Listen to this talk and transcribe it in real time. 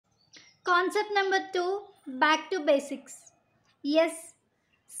Concept number 2, back to basics. Yes,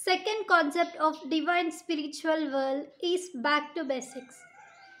 second concept of divine spiritual world is back to basics.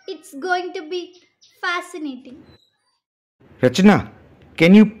 It's going to be fascinating. Rachna,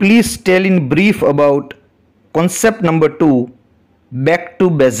 can you please tell in brief about concept number 2, back to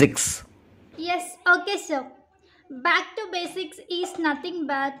basics? Yes, okay, so back to basics is nothing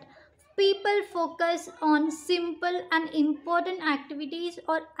but people focus on simple and important activities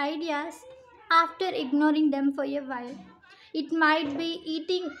or ideas after ignoring them for a while. It might be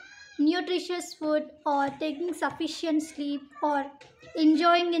eating nutritious food or taking sufficient sleep or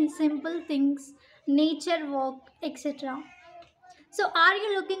enjoying in simple things, nature walk, etc. So, are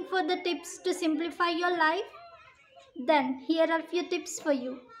you looking for the tips to simplify your life? Then, here are few tips for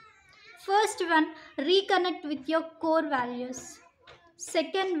you. First one, reconnect with your core values.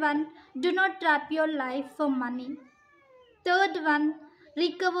 Second one, do not trap your life for money. Third one,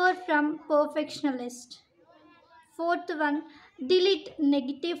 recover from perfectionist. Fourth one, delete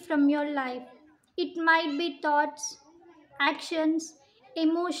negative from your life. It might be thoughts, actions,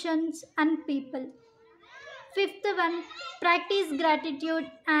 emotions, and people. Fifth one, practice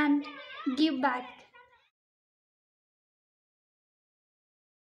gratitude and give back.